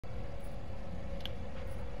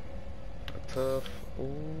tough. Ooh.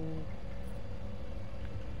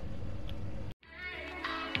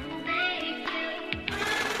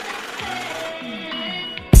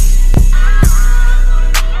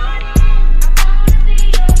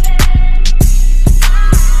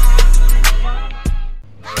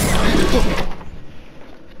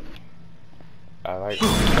 I like.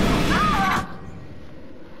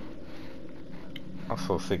 I'm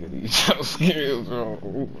so sick of these jump scares, bro.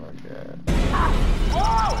 Oh my god.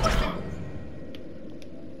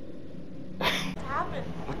 What's happened?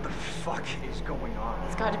 What the fuck is going on?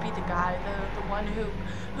 It's got to be the guy, the one who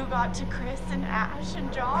got to Chris and Ash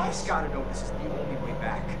and Josh. He's got to know this is the only way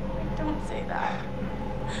back. Don't say that.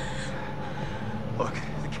 Look,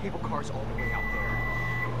 the cable car's all the way out there.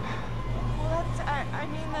 Well, I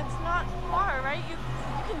mean, that's not far, right? You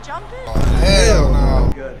can jump it. Oh, hell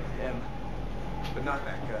no. Good, but not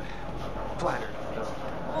that good. Flattered, though.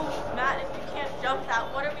 Well, Matt, if you can't jump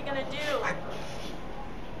that, what are we gonna do?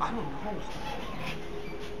 I don't know.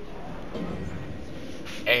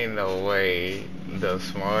 Ain't no way the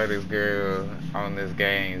smartest girl on this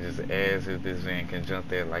game just asks if this man can jump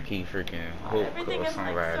there like he freaking hooked Everything or is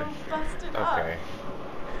somebody. like so busted up. Okay.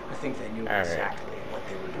 I think they knew All right. exactly what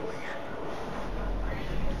they were doing.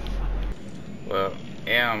 Well,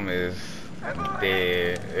 M is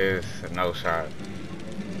dead. It's no shot.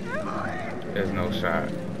 There's no shot.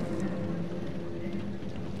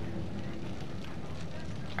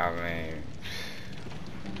 I mean,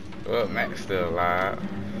 well, Matt's still alive.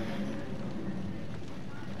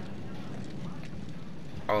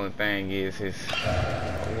 Only thing is his.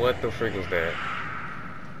 What the frick was that?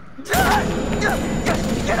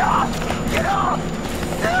 Get off! Get off!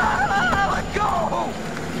 Let go!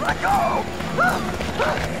 Let go!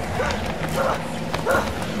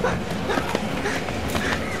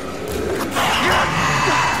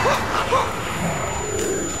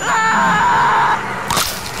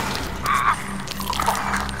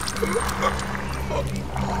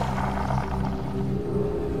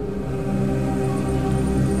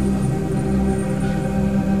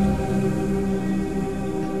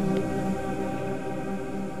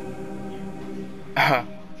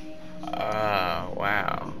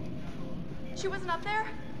 Wow. She wasn't up there?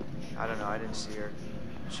 I don't know, I didn't see her.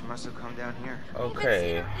 She must have come down here.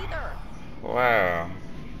 Okay. I haven't seen her Wow.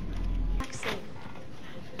 either.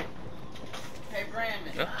 Hey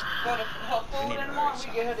Brandon, go to her food in the morning,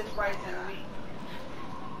 we get her this rice in a week.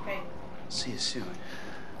 Okay. See you soon.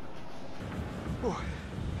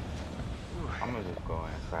 I'm gonna just go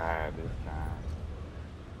inside this time.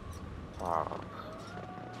 Pause.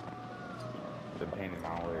 Depending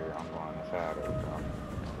on where I'm going inside of it.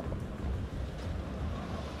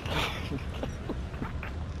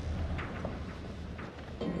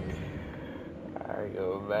 I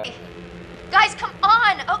go back. Guys, come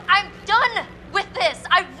on! Oh, I'm done with this!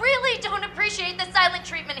 I really don't appreciate the silent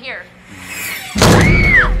treatment here.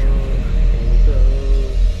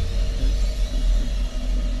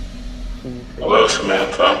 Hello,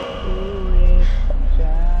 Samantha.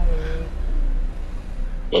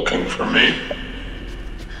 Looking for me?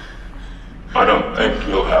 I don't think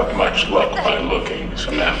you'll have much luck by looking,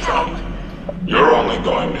 Samantha. You're only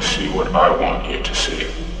going to see what I want you to see.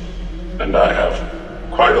 And I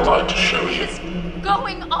have quite a lot to show you. What's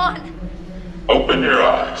going on? Open your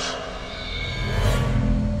eyes.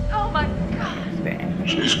 Oh my god.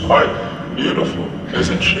 She's quite beautiful,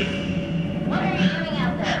 isn't she? What are you doing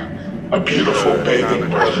out there? A beautiful bathing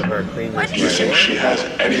bird. Do you think she has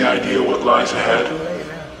any idea what lies ahead?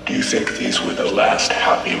 Do you think these were the last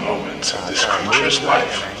happy moments of this creature's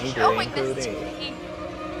life? Showing this to me.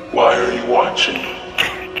 Why are you watching?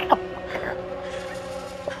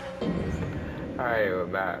 Alright, we're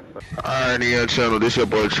back. Alright, channel, this your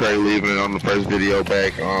boy Trey leaving on the first video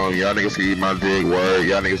back. Y'all niggas can eat my dick, word.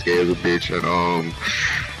 Y'all niggas gay as a bitch, and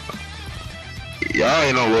y'all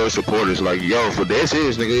ain't no real supporters. Like, yo, for this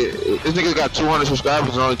is nigga, this nigga got 200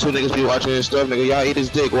 subscribers and only 2 niggas be watching his stuff, nigga. Y'all eat his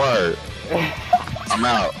dick, word. I'm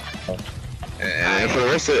out. And for the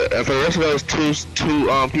rest of those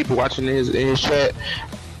two people watching in his chat,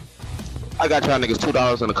 I got y'all niggas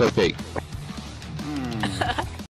 $2 on the cupcake.